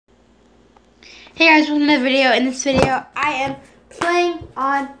Hey guys, welcome to another video. In this video, I am playing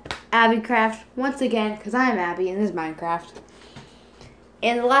on Abbycraft once again because I'm Abby and this is Minecraft.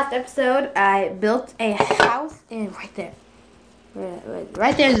 In the last episode, I built a house and right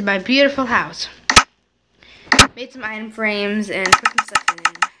there is my beautiful house. Made some item frames and put some stuff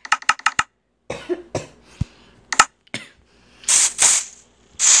in.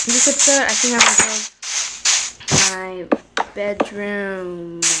 In this episode, I think I'm going to build my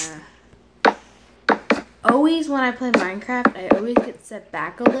bedroom. Always when I play Minecraft, I always get set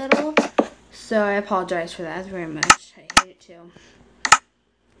back a little, so I apologize for that very much. I hate it too.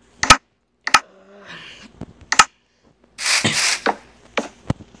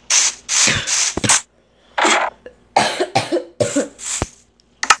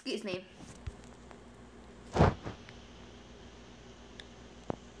 Excuse me.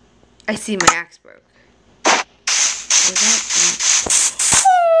 I see my axe broke. Is that?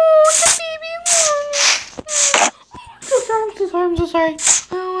 I'm so sorry.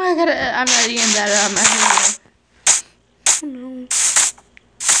 Oh, I'm editing that Oh no.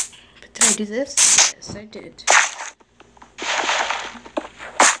 But did I do this? Yes, I did.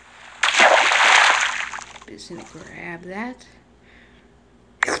 Just gonna grab that.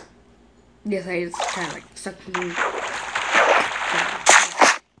 Yes, I just kind of like sucked it in.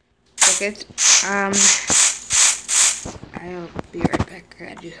 It. I'll be right back. I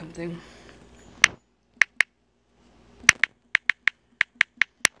gotta do something.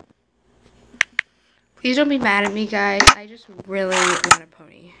 Please don't be mad at me, guys. I just really want a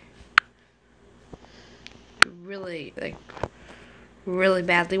pony. Really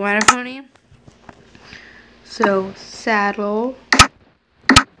badly want a pony. So, saddle.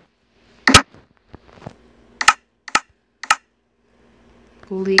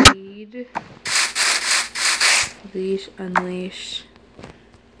 Lead. Leash, unleash.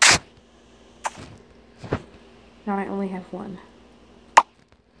 Now I only have one.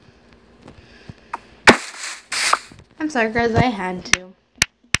 I'm sorry, guys, I had to.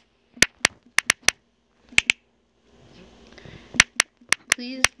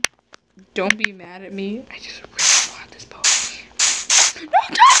 Please don't be mad at me. I just really want this pony.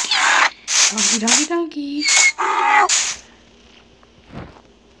 No, donkey! Donkey.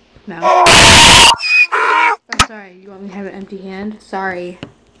 No. I'm sorry. You want me to have an empty hand? Sorry.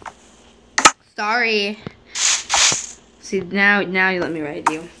 See, now you let me ride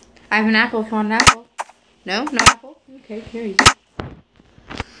you. I have an apple if you want an apple. No apple? Okay, here you go.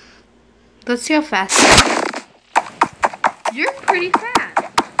 Let's see how fast you are. You're pretty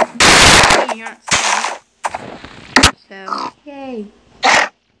fast. You're not slow. So, yay.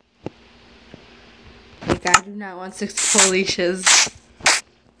 Like, I do not want 64 leashes.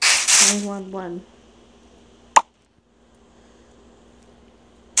 I only want one.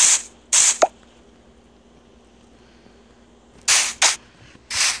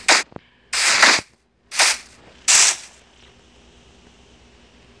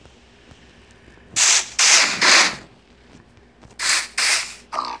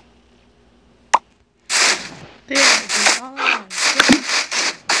 There, all I want.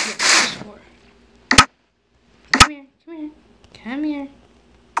 Just four. Come here.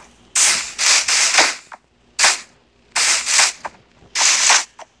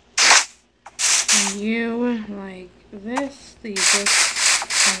 And you, like this, these are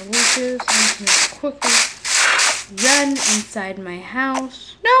wishes. I'm just gonna quickly run inside my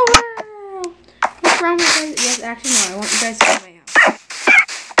house. No! What's wrong with you guys? Yes, actually, no, I want you guys to see my house.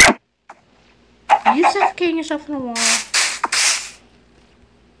 Are you suffocating yourself in the wall?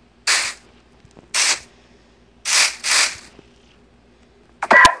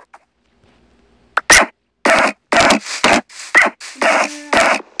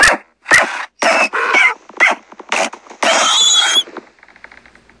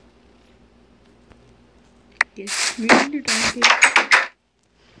 Yes, me and your donkey.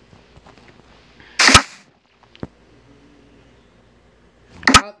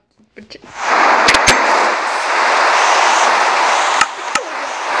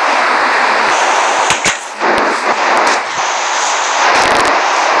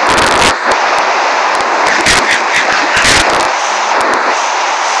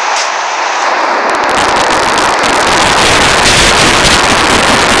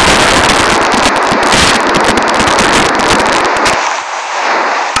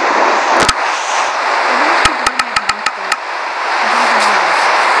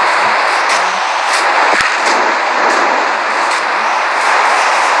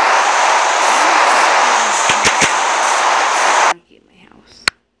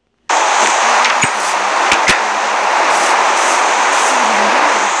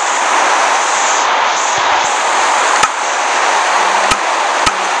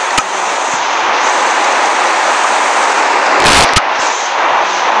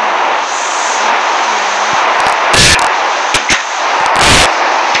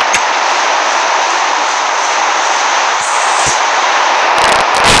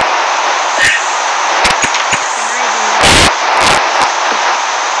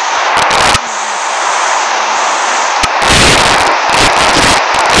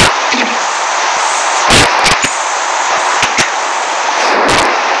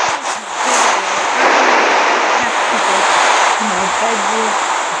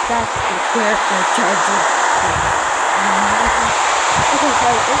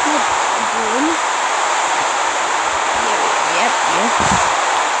 there's my broom. Yep.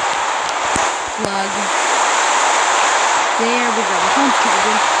 Plug. There we go. The phone's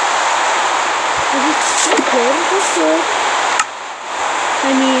charging. It's good. I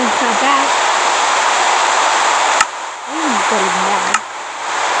mean, it's not bad. I don't know what is bad.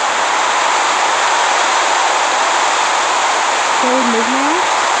 Can we move now?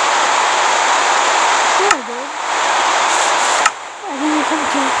 Sure, dude. I think we can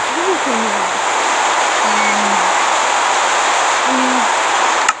do everything now.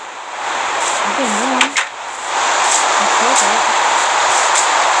 I don't know. Let's hope it.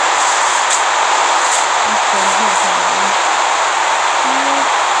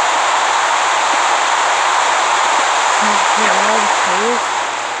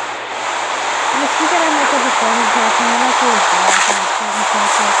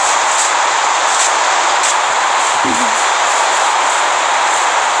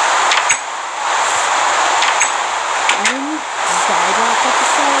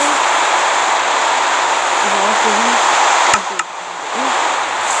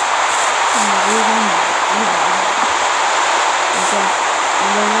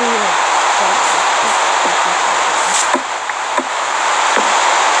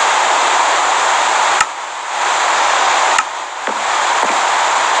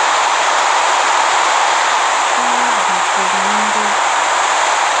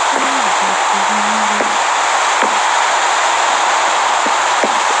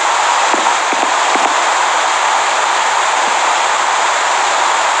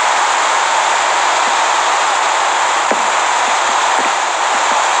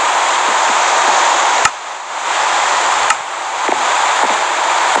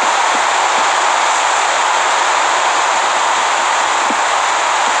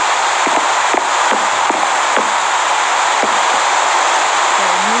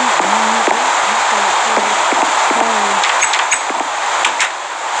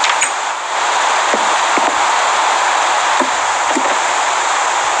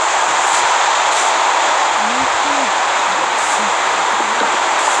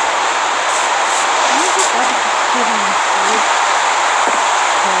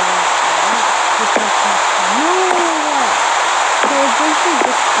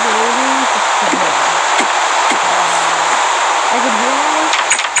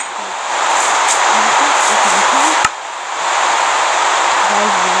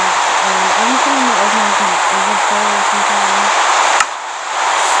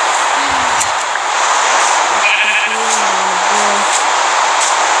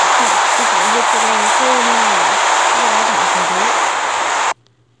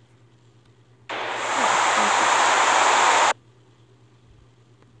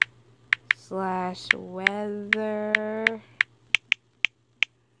 / weather.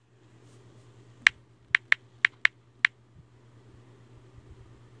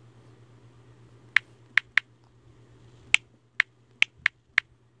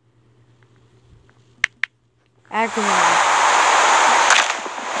 Aggravating.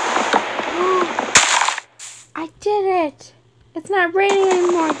 I did it! It's not raining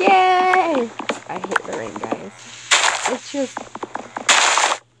anymore. Yay! I hate the rain, guys. It's just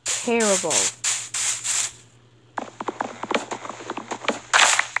terrible.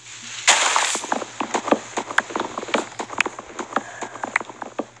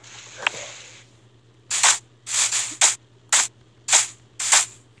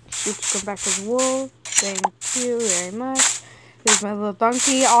 Let's go back to the wool. Thank you very much. There's my little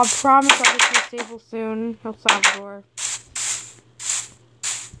donkey. I'll promise I'll get to the stable soon. El Salvador.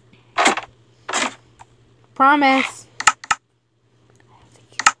 Promise.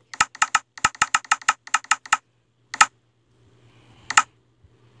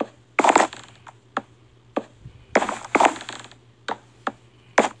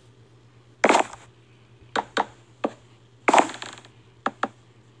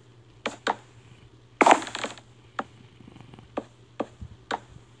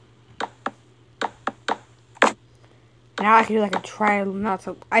 Now I can do like a triangle knot.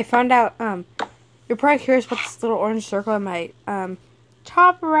 So I found out, you're probably curious what this little orange circle in my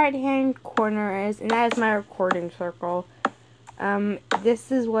top right hand corner is, and that is my recording circle.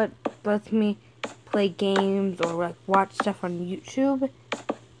 This is what lets me play games or like watch stuff on YouTube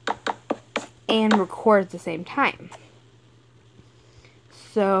and record at the same time.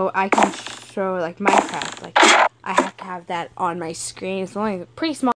 So I can show like Minecraft, like I have to have that on my screen. It's only pretty small.